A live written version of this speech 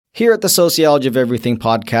Here at the Sociology of Everything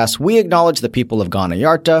podcast, we acknowledge the people of Ghana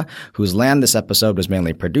Yarta, whose land this episode was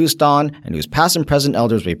mainly produced on, and whose past and present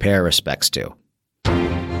elders we pay our respects to.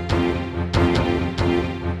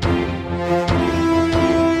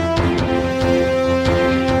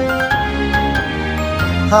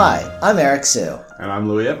 Hi, I'm Eric Sue. And I'm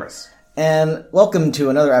Louis Everest. And welcome to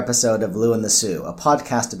another episode of Lou and the Sue, a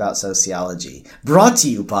podcast about sociology, brought to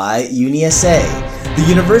you by UniSA, the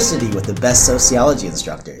university with the best sociology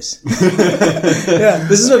instructors. Yeah,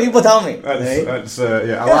 this is what people tell me.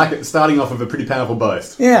 I like it. Starting off with a pretty powerful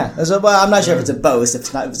boast. Yeah, well, I'm not sure if it's a boast,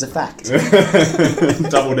 if it's a fact.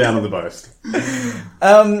 Double down on the boast.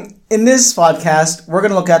 In this podcast, we're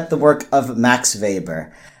going to look at the work of Max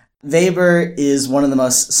Weber. Weber is one of the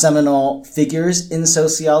most seminal figures in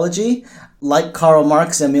sociology. Like Karl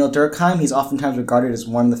Marx and Emil Durkheim, he's oftentimes regarded as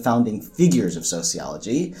one of the founding figures of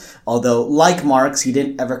sociology. Although, like Marx, he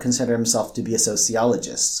didn't ever consider himself to be a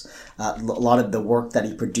sociologist. A lot of the work that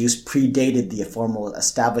he produced predated the formal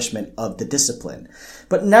establishment of the discipline.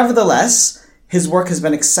 But nevertheless, his work has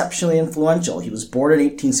been exceptionally influential. He was born in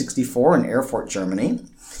 1864 in Erfurt, Germany,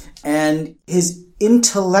 and his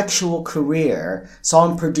intellectual career saw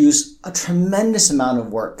him produce a tremendous amount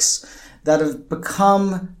of works that have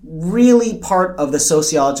become really part of the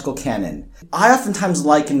sociological canon. I oftentimes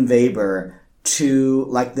liken Weber to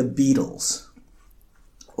like the Beatles,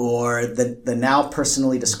 or the now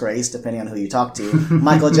personally disgraced, depending on who you talk to,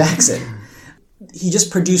 Michael Jackson. He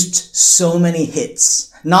just produced so many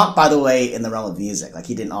hits. Not, by the way, in the realm of music. Like,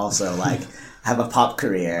 he didn't also, have a pop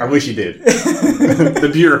career. I wish he did.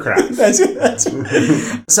 The bureaucrats. That's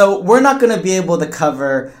So we're not going to be able to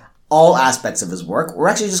cover all aspects of his work. We're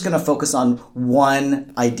actually just going to focus on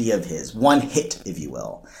one idea of his, one hit, if you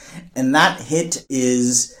will. And that hit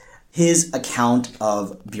is his account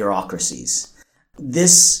of bureaucracies.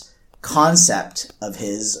 This concept of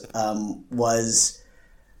his was,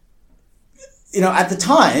 at the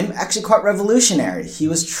time, actually quite revolutionary. He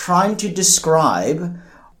was trying to describe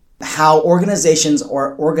how organizations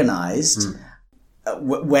are organized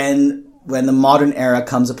when the modern era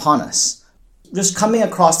comes upon us. Just coming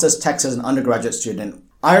across this text as an undergraduate student,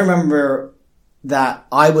 I remember that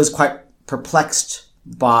I was quite perplexed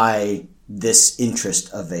by this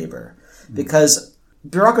interest of Weber, because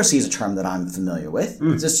bureaucracy is a term that I'm familiar with.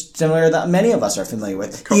 It's just similar that many of us are familiar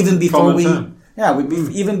with, even before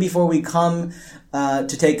we come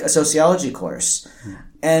to take a sociology course.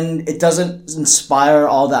 And it doesn't inspire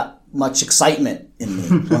all that much excitement in me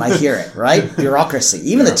when I hear it, right? Bureaucracy.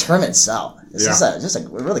 Even the term itself. It's just a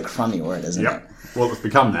really crummy word, isn't it? Well, it's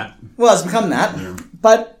become that. Yeah.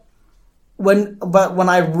 But when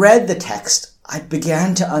I read the text, I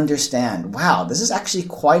began to understand, wow, this is actually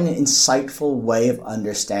quite an insightful way of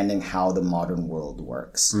understanding how the modern world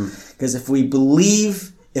works. Because if we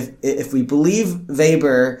believe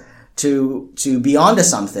Weber to be onto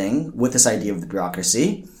something with this idea of the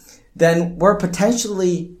bureaucracy, then we're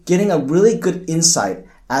potentially getting a really good insight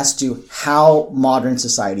as to how modern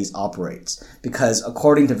societies operate. Because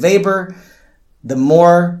according to Weber, the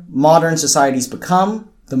more modern societies become,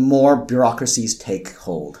 the more bureaucracies take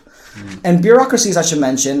hold. And bureaucracies, I should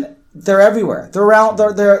mention, they're everywhere.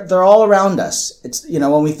 They're all around us. It's,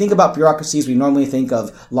 when we think about bureaucracies, we normally think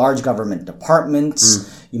of large government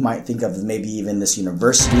departments. You might think of maybe even this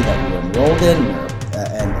university that you're enrolled in,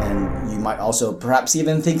 and you might also perhaps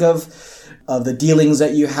even think of the dealings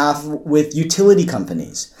that you have with utility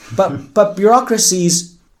companies. But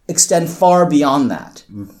bureaucracies extend far beyond that.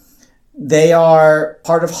 They are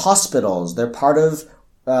part of hospitals. They're part of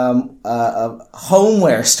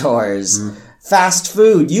homeware stores, fast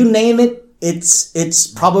food. You name it, it's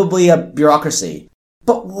probably a bureaucracy.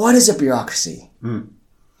 But what is a bureaucracy?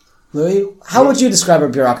 Louis, how would you describe a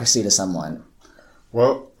bureaucracy to someone?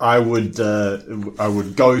 Well, I would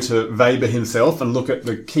go to Weber himself and look at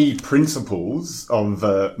the key principles of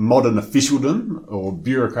modern officialdom or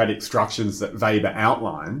bureaucratic structures that Weber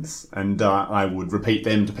outlines, and I would repeat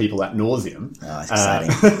them to people ad nauseum. Oh, that's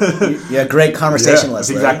exciting. You're a great conversationalist.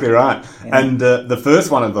 That's exactly right. Yeah. And the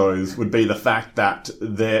first one of those would be the fact that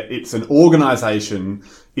it's an organization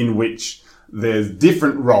in which there's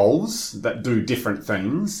different roles that do different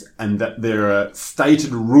things, and that there are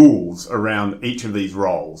stated rules around each of these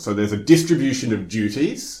roles. So there's a distribution of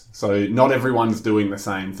duties, so not everyone's doing the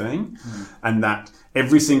same thing, and that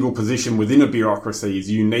every single position within a bureaucracy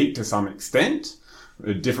is unique to some extent,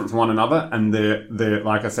 different from one another, and there,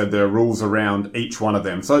 like I said, there are rules around each one of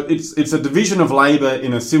them. So it's a division of labour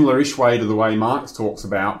in a similar-ish way to the way Marx talks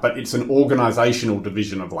about, but it's an organisational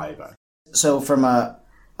division of labour. So from a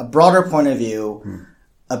broader point of view,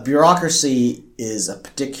 a bureaucracy is a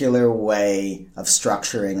particular way of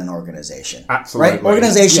structuring an organization. Absolutely. Right?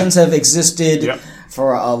 Organizations have existed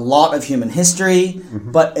for a lot of human history,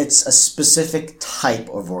 but it's a specific type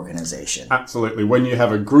of organization. Absolutely. When you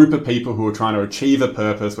have a group of people who are trying to achieve a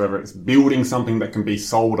purpose, whether it's building something that can be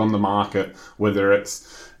sold on the market, whether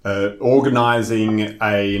it's organizing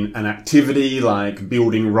an activity like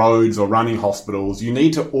building roads or running hospitals, you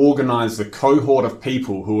need to organize the cohort of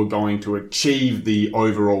people who are going to achieve the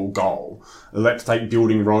overall goal. Let's take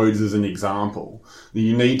building roads as an example.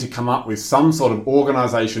 You need to come up with some sort of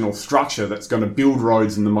organizational structure that's going to build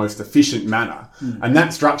roads in the most efficient manner. And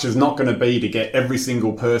that structure is not going to be to get every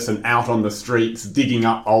single person out on the streets digging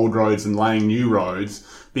up old roads and laying new roads,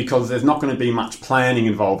 because there's not going to be much planning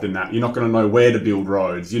involved in that. You're not going to know where to build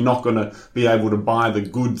roads. You're not going to be able to buy the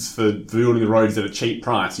goods for building the roads at a cheap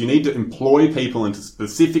price. You need to employ people into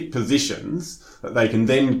specific positions that they can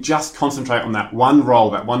then just concentrate on that one role,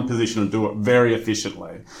 that one position, and do it very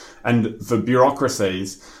efficiently. And for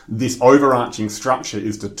bureaucracies, this overarching structure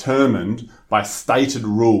is determined by stated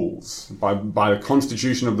rules, by the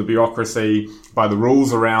constitution of the bureaucracy, by the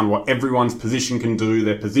rules around what everyone's position can do,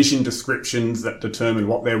 their position descriptions that determine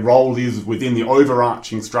what their role is within the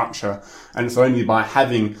overarching structure. And it's only by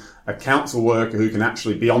having a council worker who can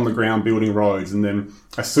actually be on the ground building roads, and then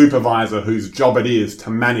a supervisor whose job it is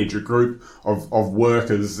to manage a group of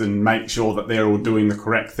workers and make sure that they're all doing the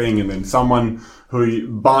correct thing, and then someone who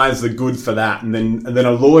buys the goods for that, and then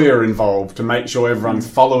a lawyer involved to make sure everyone's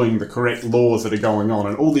following the correct laws that are going on,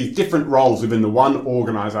 and all these different roles within the one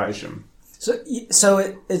organization. So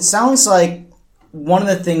it sounds like one of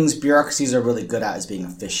the things bureaucracies are really good at is being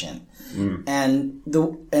efficient. And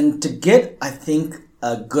to get, I think,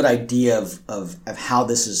 a good idea of how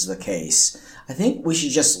this is the case, I think we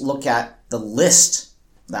should just look at the list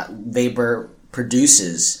that Weber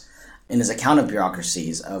produces in his account of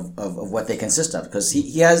bureaucracies of what they consist of, because he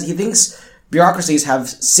thinks bureaucracies have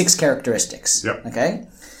 6 characteristics. Okay,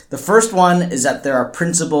 the first one is that there are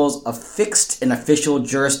principles of fixed and official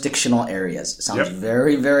jurisdictional areas. It sounds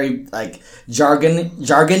very, very like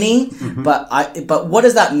jargony, but what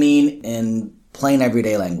does that mean in plain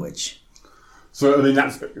everyday language? So, I mean,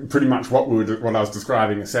 that's pretty much what I was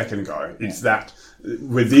describing a second ago. It's that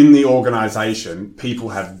within the organization, people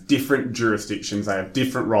have different jurisdictions, they have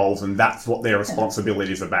different roles, and that's what their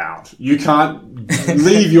responsibility is about. You can't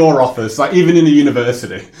leave your office, like even in a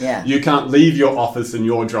university, you can't leave your office and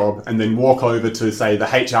your job and then walk over to, say, the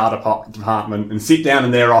HR department and sit down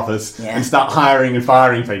in their office and start hiring and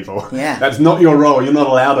firing people. That's not your role. You're not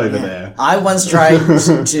allowed over there. I once tried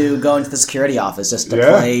to go into the security office just to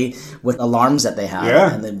play with alarms that they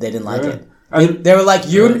have, and they didn't like it. They were like,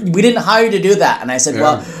 we didn't hire you to do that. And I said,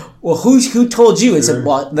 well, who told you? And said,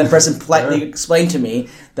 well, the person politely explained to me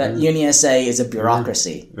that UniSA is a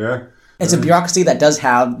bureaucracy. It's a bureaucracy that does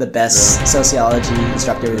have the best sociology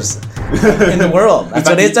instructors in the world. That's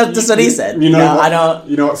what he said. You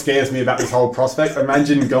know what scares me about this whole prospect?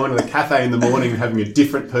 Imagine going to the cafe in the morning and having a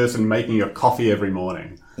different person making your coffee every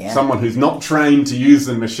morning. Someone who's not trained to use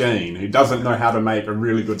the machine, who doesn't know how to make a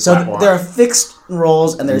really good flat white. So there are fixed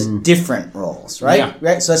roles and there's different roles, right?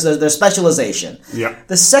 Right. So there's specialization.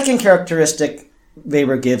 The second characteristic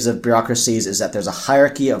Weber gives of bureaucracies is that there's a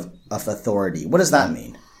hierarchy of authority. What does that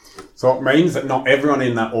mean? So it means that not everyone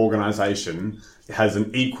in that organization has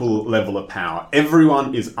an equal level of power.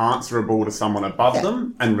 Everyone is answerable to someone above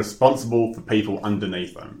them and responsible for people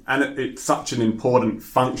underneath them. And it's such an important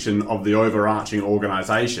function of the overarching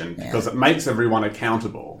organization because it makes everyone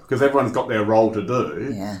accountable, because everyone's got their role to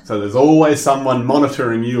do. So there's always someone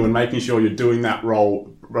monitoring you and making sure you're doing that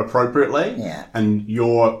role appropriately. And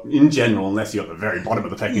you're, in general, unless you're at the very bottom of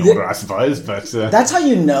the pecking order, I suppose, but... That's how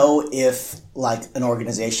you know if, like, an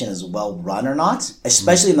organization is well run or not,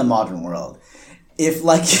 especially in the modern world. If,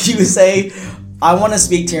 like, you say, I want to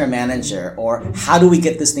speak to your manager, or how do we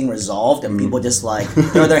get this thing resolved? And people just, like,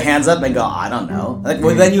 throw their hands up and go, I don't know. Like,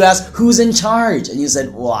 well, then you ask, who's in charge? And you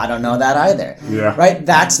said, well, I don't know that either. Right?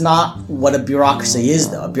 That's not what a bureaucracy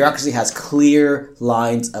is, though. A bureaucracy has clear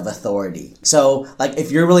lines of authority. So, like,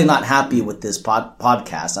 if you're really not happy with this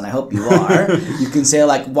podcast, and I hope you are, you can say,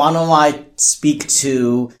 like, why don't I speak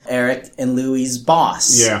to Eric and Louie's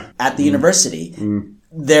boss at the university?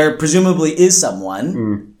 There presumably is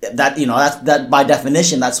someone that, you know, that by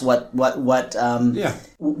definition, that's what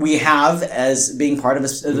we have as being part of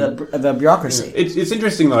a bureaucracy. It's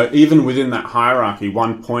interesting, though, even within that hierarchy,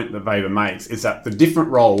 one point that Weber makes is that the different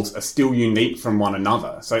roles are still unique from one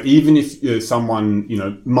another. So even if you're someone, you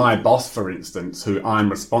know, my boss, for instance, who I'm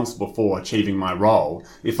responsible for achieving my role,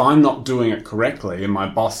 if I'm not doing it correctly and my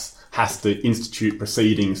boss has to institute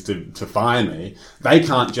proceedings to fire me, they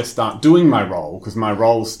can't just start doing my role, because my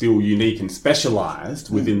role's still unique and specialised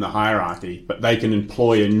within the hierarchy, but they can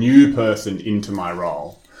employ a new person into my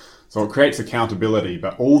role. So it creates accountability,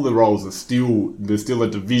 but all the roles there's still a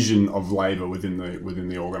division of labour within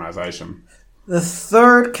the organisation. The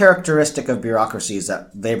third characteristic of bureaucracies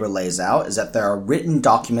that Weber lays out is that there are written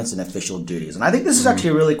documents and official duties. And I think this is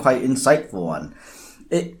actually a really quite insightful one.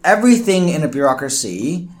 Everything in a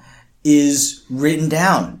bureaucracy is written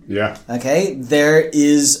down. Yeah. Okay? There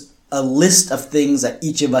is a list of things that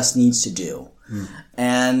each of us needs to do.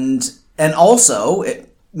 And also,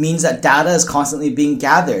 it means that data is constantly being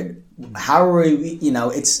gathered. How are we,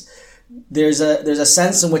 there's a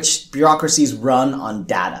sense in which bureaucracies run on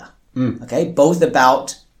data. Okay, both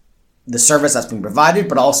about the service that's being provided,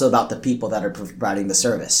 but also about the people that are providing the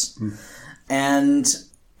service. And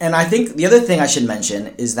I think the other thing I should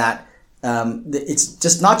mention is that it's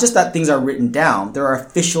just not just that things are written down. There are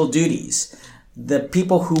official duties. The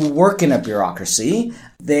people who work in a bureaucracy,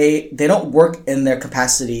 they don't work in their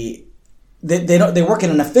capacity. They work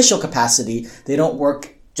in an official capacity. They don't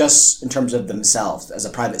work just in terms of themselves as a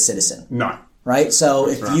private citizen. No. Right? So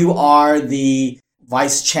if you are the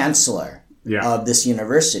vice chancellor of this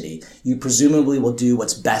university, you presumably will do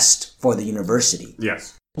what's best for the university.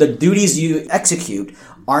 Yes. The duties you execute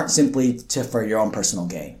aren't simply for your own personal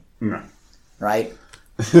gain. No. Right?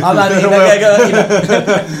 I'm not You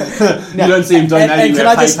don't see him donating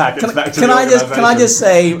their pay packets back to the organisation. Can I just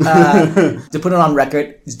say, to put it on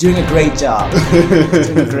record, he's doing a great job.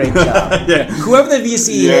 Yeah. Whoever the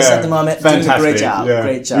VC is at the moment, fantastic. doing a great job. Yeah.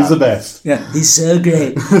 Great job. He's the best. Yeah, he's so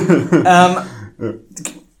great.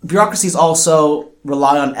 Bureaucracies also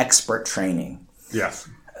rely on expert training. Yes.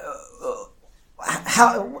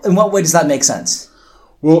 In what way does that make sense?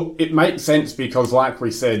 Well, it makes sense because, like we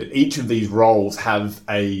said, each of these roles have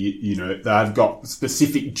they've got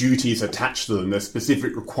specific duties attached to them. There's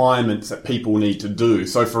specific requirements that people need to do.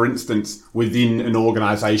 So, for instance, within an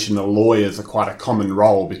organisation, the lawyers are quite a common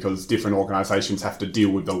role because different organisations have to deal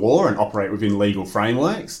with the law and operate within legal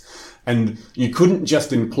frameworks. And you couldn't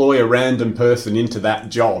just employ a random person into that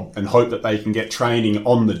job and hope that they can get training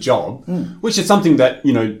on the job, which is something that,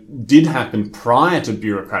 did happen prior to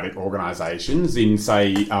bureaucratic organisations. In,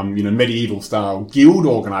 say, medieval style guild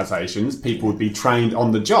organisations, people would be trained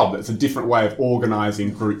on the job. It's a different way of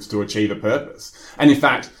organising groups to achieve a purpose. And in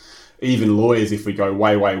fact, even lawyers, if we go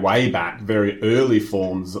way, way, way back, very early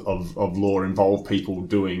forms of law involve people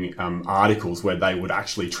doing articles where they would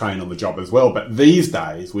actually train on the job as well. But these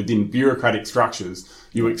days, within bureaucratic structures,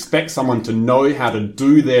 you expect someone to know how to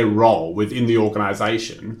do their role within the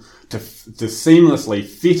organisation to seamlessly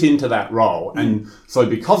fit into that role. And so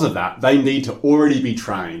because of that, they need to already be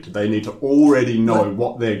trained. They need to already know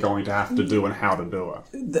what they're going to have to do and how to do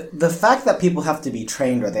it. The fact that people have to be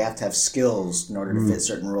trained or they have to have skills in order to fit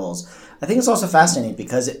certain roles, I think it's also fascinating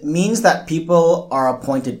because it means that people are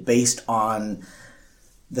appointed based on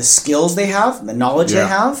the skills they have, the knowledge they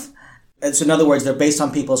have. And so in other words, they're based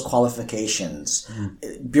on people's qualifications.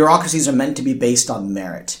 Bureaucracies are meant to be based on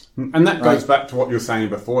merit. And that goes back to what you were saying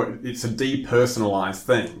before. It's a depersonalized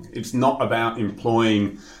thing. It's not about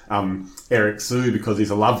employing Eric Sue because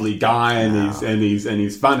he's a lovely guy and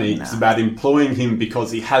he's funny. No. It's about employing him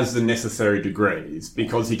because he has the necessary degrees,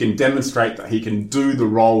 because he can demonstrate that he can do the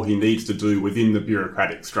role he needs to do within the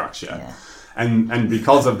bureaucratic structure. Yeah. And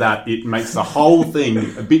because of that, it makes the whole thing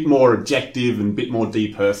a bit more objective and a bit more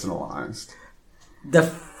depersonalized. The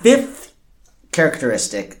fifth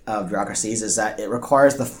characteristic of bureaucracies is that it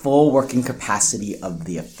requires the full working capacity of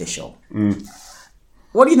the official.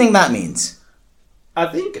 What do you think that means? I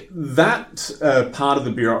think that part of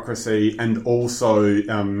the bureaucracy and also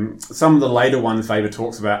some of the later ones Weber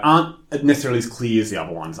talks about aren't necessarily as clear as the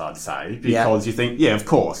other ones, I'd say, because you think, of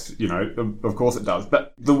course, of course it does.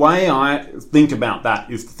 But the way I think about that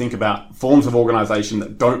is to think about forms of organisation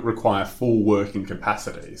that don't require full working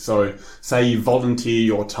capacity. So say you volunteer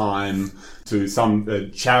your time to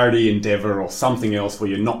some charity endeavour or something else where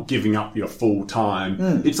you're not giving up your full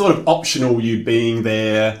time. It's sort of optional you being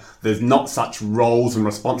there. There's not such roles and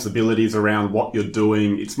responsibilities around what you're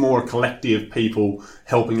doing. It's more a collective of people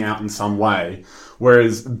helping out in some way.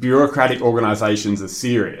 Whereas bureaucratic organisations are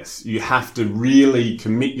serious. You have to really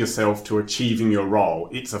commit yourself to achieving your role.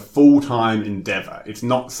 It's a full-time endeavour. It's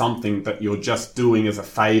not something that you're just doing as a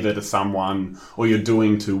favour to someone or you're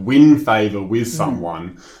doing to win favour with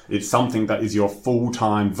someone. It's something that is your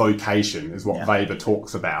full-time vocation, is what Weber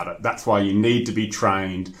talks about it. That's why you need to be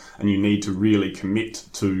trained and you need to really commit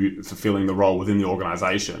to fulfilling the role within the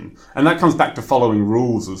organisation. And that comes back to following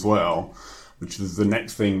rules as well. which is the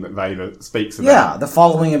next thing that Weber speaks about. Yeah, the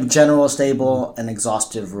following of general, stable, and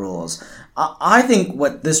exhaustive rules. I think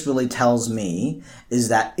what this really tells me is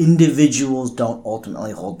that individuals don't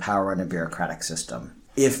ultimately hold power in a bureaucratic system.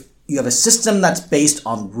 If you have a system that's based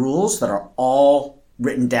on rules that are all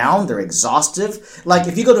written down, they're exhaustive. Like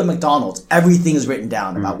if you go to McDonald's, everything is written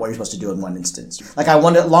down about what you're supposed to do in one instance. Like I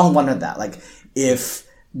long wondered that. Like if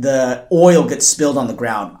the oil gets spilled on the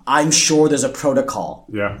ground, I'm sure there's a protocol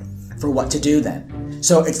for what to do then.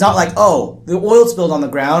 So it's not like, oh, the oil spilled on the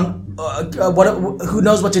ground. Who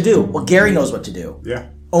knows what to do? Well, Gary knows what to do. Yeah.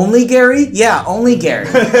 Only Gary? Yeah, only Gary.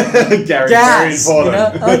 Gary, Gas, very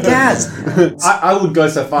important. You know? Gas. I would go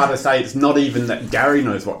so far to say it's not even that Gary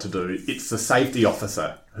knows what to do. It's the safety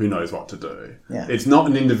officer who knows what to do. Yeah. It's not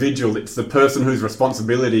an individual. It's the person whose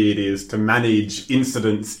responsibility it is to manage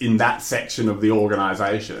incidents in that section of the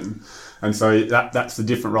organisation. And so that's the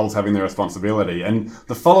different roles having their responsibility. And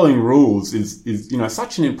the following rules is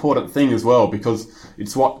such an important thing as well, because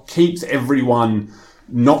it's what keeps everyone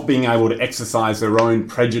not being able to exercise their own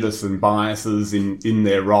prejudice and biases in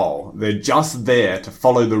their role. They're just there to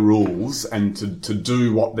follow the rules and to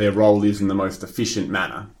do what their role is in the most efficient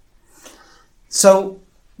manner. So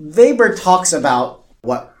Weber talks about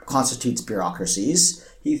what constitutes bureaucracies.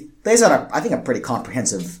 He lays out, a pretty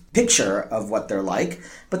comprehensive picture of what they're like.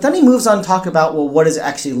 But then he moves on to talk about, well, what is it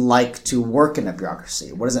actually like to work in a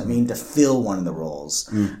bureaucracy? What does it mean to fill one of the roles?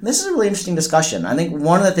 And this is a really interesting discussion. I think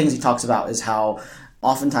one of the things he talks about is how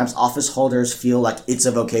oftentimes office holders feel like it's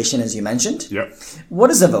a vocation, as you mentioned. Yep. What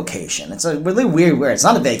is a vocation? It's a really weird word. It's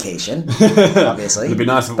not a vacation, obviously. It'd be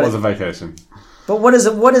nice if it was a vacation. But what is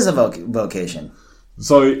a vocation?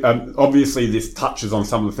 So obviously this touches on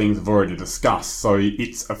some of the things I've already discussed. So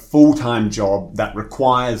it's a full-time job that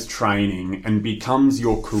requires training and becomes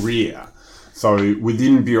your career. So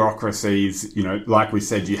within bureaucracies, like we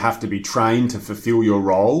said, you have to be trained to fulfill your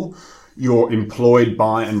role. You're employed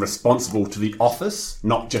by and responsible to the office,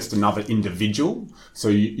 not just another individual. So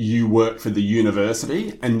you work for the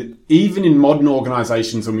university. And even in modern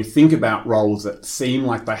organisations, when we think about roles that seem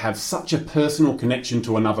like they have such a personal connection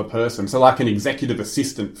to another person, so like an executive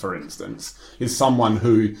assistant, for instance, is someone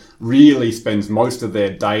who really spends most of their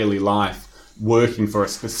daily life working for a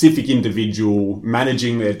specific individual,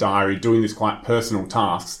 managing their diary, doing these quite personal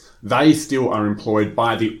tasks. They still are employed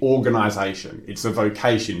by the organisation. It's a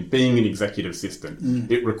vocation, being an executive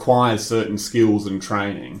assistant. It requires certain skills and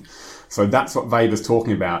training. So that's what Weber's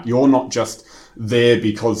talking about. You're not just there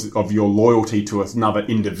because of your loyalty to another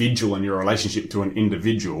individual and your relationship to an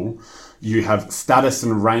individual. You have status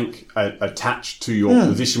and rank attached to your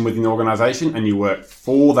position within the organisation, and you work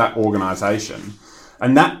for that organisation.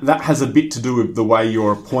 And that has a bit to do with the way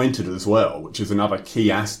you're appointed as well, which is another key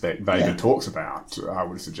aspect Weber talks about, I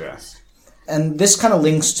would suggest. And this kind of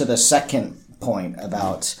links to the second point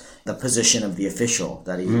about the position of the official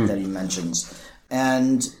that he mentions.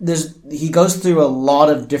 And he goes through a lot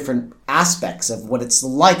of different aspects of what it's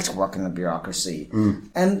like to work in a bureaucracy.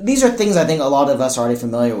 And these are things I think a lot of us are already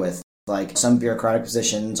familiar with. Like some bureaucratic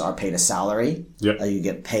positions are paid a salary. Yep. You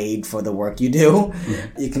get paid for the work you do.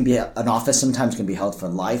 It can be an office sometimes can be held for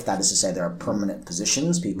life. That is to say there are permanent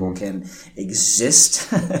positions. People can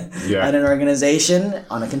exist at an organization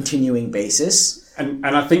on a continuing basis. And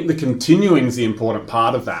I think the continuing is the important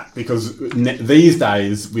part of that, because these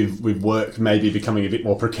days with work maybe becoming a bit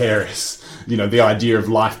more precarious. The idea of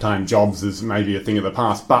lifetime jobs is maybe a thing of the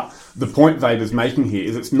past. But the point Weber's making here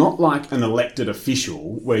is it's not like an elected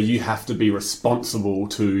official where you have to be responsible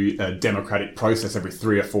to a democratic process every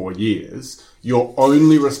 3 or 4 years. Your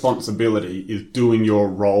only responsibility is doing your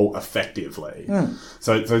role effectively.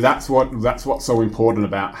 So that's what's so important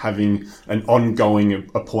about having an ongoing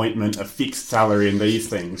appointment, a fixed salary, and these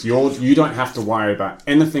things. You don't have to worry about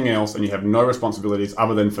anything else, and you have no responsibilities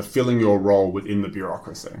other than fulfilling your role within the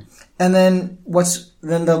bureaucracy. And then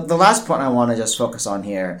the last point I want to just focus on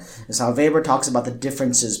here is how Weber talks about the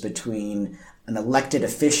differences between an elected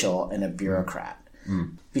official and a bureaucrat.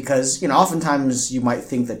 Because, oftentimes you might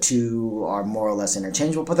think the two are more or less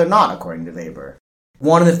interchangeable, but they're not, according to Weber.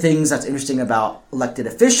 One of the things that's interesting about elected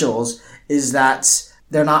officials is that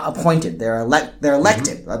they're not appointed. They're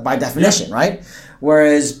elected by definition, right?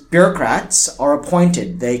 Whereas bureaucrats are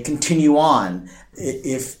appointed. They continue on.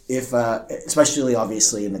 If especially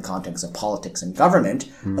obviously in the context of politics and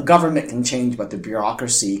government, a government can change, but the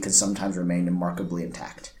bureaucracy can sometimes remain remarkably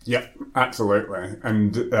intact. Yep, absolutely.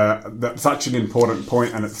 And that's such an important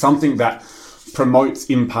point, and it's something that promotes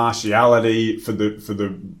impartiality for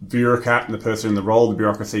the bureaucrat and the person in the role of the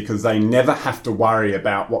bureaucracy, because they never have to worry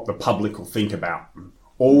about what the public will think about them,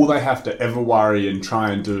 All they have to ever worry and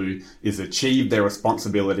try and do is achieve their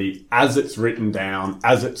responsibility as it's written down,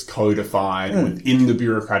 as it's codified within the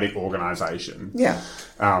bureaucratic organisation. Yeah.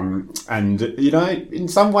 And, in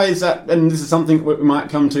some ways and this is something we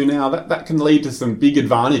might come to now, that can lead to some big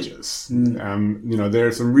advantages. There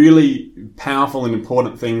are some really powerful and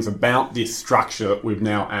important things about this structure that we've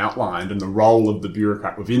now outlined and the role of the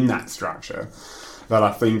bureaucrat within that structure that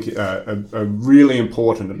I think are really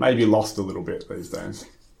important and maybe lost a little bit these days.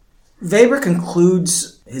 Weber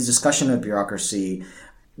concludes his discussion of bureaucracy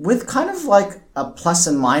with kind of like a plus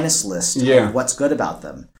and minus list of what's good about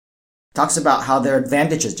them. Talks about how there are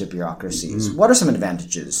advantages to bureaucracies. What are some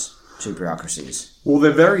advantages to bureaucracies? Well,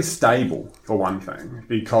 they're very stable, for one thing,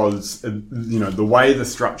 because, the way the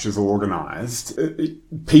structure's organised,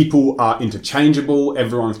 people are interchangeable,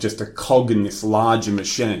 everyone's just a cog in this larger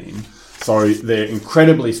machine. So they're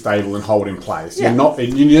incredibly stable and hold in place. Yeah.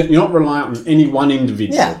 You're not reliant on any one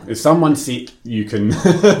individual. Yeah. If someone's sick, you can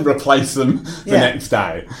replace them the next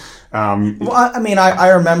day. I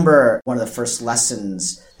remember one of the first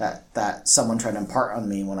lessons that someone tried to impart on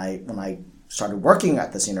me when I started working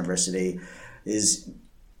at this university is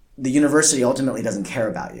the university ultimately doesn't care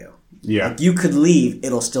about you. Yeah. Like, you could leave,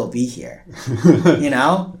 it'll still be here.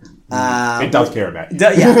 It does care about you.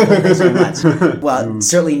 Thanks very much. Well, it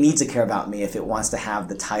certainly needs to care about me if it wants to have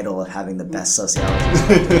the title of having the best sociology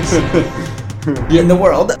in the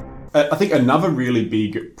world. I think another really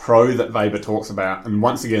big pro that Weber talks about, and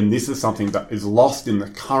once again, this is something that is lost in the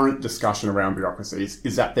current discussion around bureaucracies,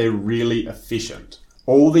 is that they're really efficient.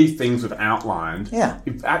 All these things we've outlined,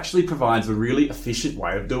 it actually provides a really efficient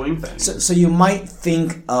way of doing things. So you might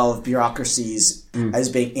think of bureaucracies as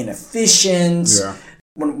being inefficient. Yeah.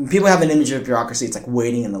 When people have an image of bureaucracy, it's like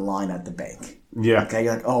waiting in the line at the bank. Yeah. Okay,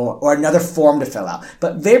 you're like, or another form to fill out.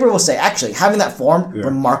 But Weber will say, actually, having that form,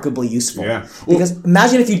 remarkably useful. Yeah. Because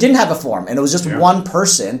imagine if you didn't have a form and it was just one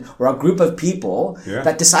person or a group of people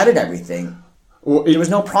that decided everything. Well, there was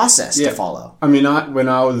no process to follow. I mean, when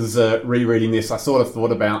I was rereading this, I sort of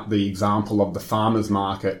thought about the example of the farmer's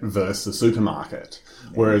market versus the supermarket.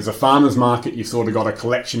 Whereas a farmer's market, you've sort of got a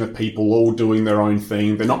collection of people all doing their own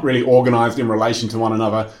thing. They're not really organised in relation to one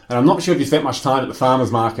another. And I'm not sure if you spent much time at the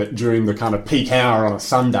farmer's market during the kind of peak hour on a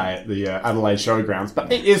Sunday at the Adelaide Showgrounds,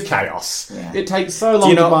 but it is chaos. Yeah. It takes so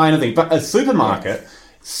long to buy anything. But a supermarket,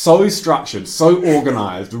 so structured, so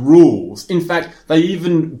organised, rules. In fact, they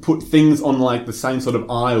even put things on like the same sort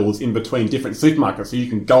of aisles in between different supermarkets so you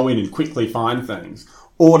can go in and quickly find things.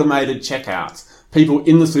 Automated checkouts. People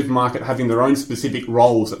in the supermarket having their own specific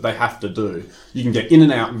roles that they have to do. You can get in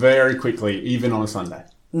and out very quickly, even on a Sunday.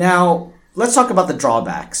 Now, let's talk about the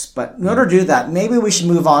drawbacks. But in order to do that, maybe we should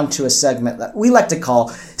move on to a segment that we like to call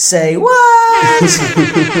Say What?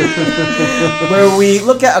 Where we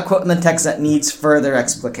look at a quote in the text that needs further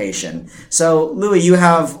explication. So, Louis, you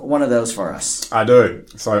have one of those for us. I do.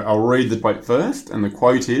 So I'll read the quote first. And the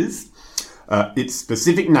quote is, its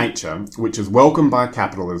specific nature, which is welcomed by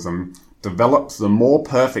capitalism, develops the more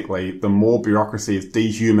perfectly the more bureaucracy is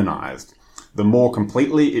dehumanized, the more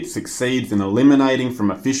completely it succeeds in eliminating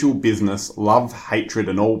from official business love, hatred,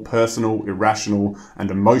 and all personal, irrational,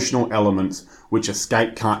 and emotional elements which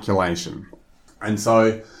escape calculation. And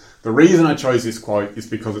so the reason I chose this quote is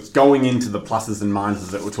because it's going into the pluses and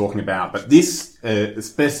minuses that we're talking about. But this,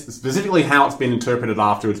 specifically how it's been interpreted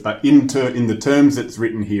afterwards, but in the terms it's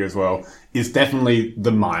written here as well, is definitely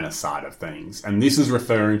the minus side of things. And this is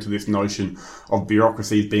referring to this notion of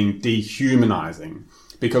bureaucracy being dehumanizing.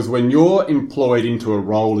 Because when you're employed into a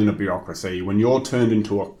role in a bureaucracy, when you're turned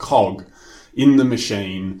into a cog in the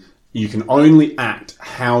machine, you can only act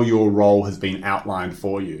how your role has been outlined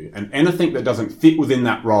for you. And anything that doesn't fit within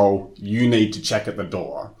that role, you need to check at the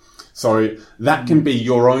door. So that can be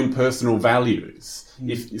your own personal values.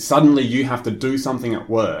 If suddenly you have to do something at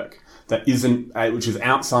work that isn't, which is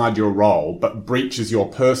outside your role, but breaches your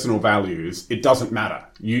personal values, it doesn't matter.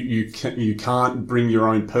 You can't bring your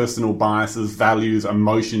own personal biases, values,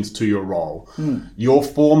 emotions to your role. Your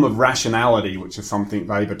form of rationality, which is something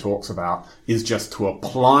Weber talks about, is just to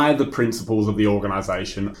apply the principles of the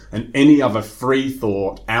organisation, and any other free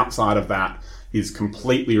thought outside of that is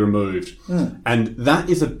completely removed. And that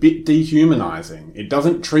is a bit dehumanizing. It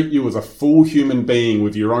doesn't treat you as a full human being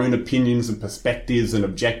with your own opinions and perspectives and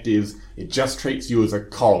objectives. It just treats you as a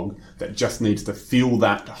cog that just needs to fill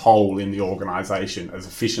that hole in the organization as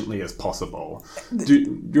efficiently as possible. Do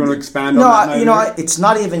you want to expand on that? No, it's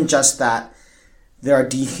not even just that there are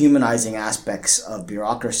dehumanizing aspects of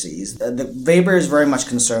bureaucracies. Weber is very much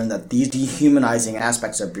concerned that these dehumanizing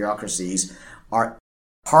aspects of bureaucracies are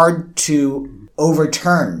hard to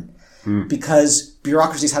overturn. because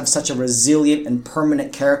bureaucracies have such a resilient and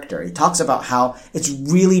permanent character. He talks about how it's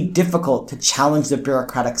really difficult to challenge the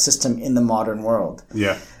bureaucratic system in the modern world.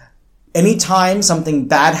 Yeah. Anytime something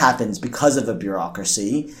bad happens because of a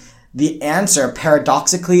bureaucracy, the answer,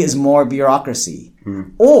 paradoxically, is more bureaucracy.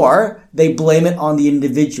 Or they blame it on the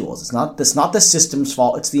individuals. It's not the system's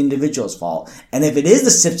fault, it's the individual's fault. And if it is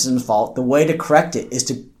the system's fault, the way to correct it is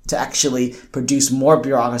to actually produce more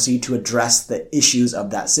bureaucracy to address the issues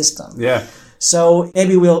of that system. Yeah. So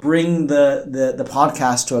maybe we'll bring the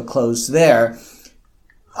podcast to a close there.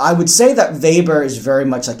 I would say that Weber is very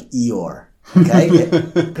much like Eeyore.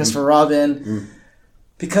 Okay? Christopher Robin.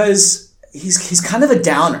 Because he's kind of a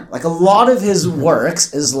downer. Like, a lot of his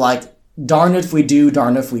works is like, darn if we do,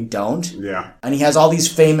 darn if we don't. Yeah. And he has all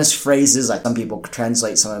these famous phrases, like some people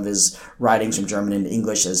translate some of his writings from German into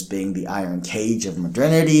English as being the iron cage of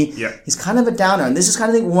modernity. Yeah. He's kind of a downer. And this is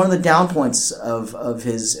kind of, one of the down points of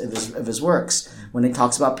his works when he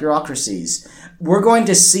talks about bureaucracies. We're going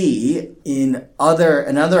to see in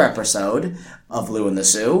another episode of Lou and the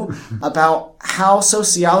Sioux about how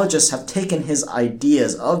sociologists have taken his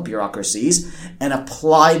ideas of bureaucracies and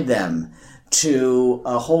applied them to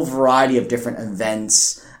a whole variety of different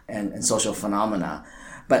events and social phenomena.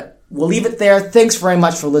 But we'll leave it there. Thanks very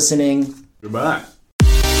much for listening. Goodbye.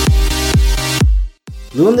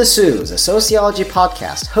 Lou and the Sioux is a sociology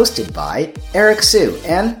podcast hosted by Eric Sioux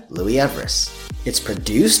and Louis Everest. It's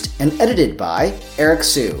produced and edited by Eric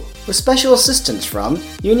Sioux, with special assistance from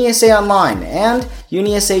UniSA Online and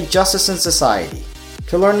UniSA Justice and Society.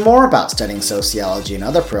 To learn more about studying sociology and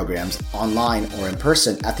other programs online or in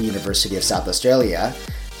person at the University of South Australia,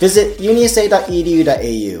 visit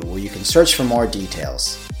unisa.edu.au, where you can search for more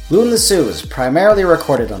details. Lou and the Sioux is primarily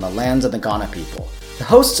recorded on the lands of the Kaurna people. The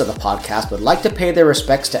hosts of the podcast would like to pay their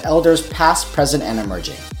respects to elders past, present, and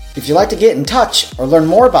emerging. If you'd like to get in touch or learn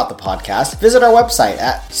more about the podcast, visit our website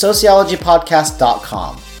at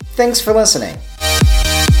sociologypodcast.com. Thanks for listening.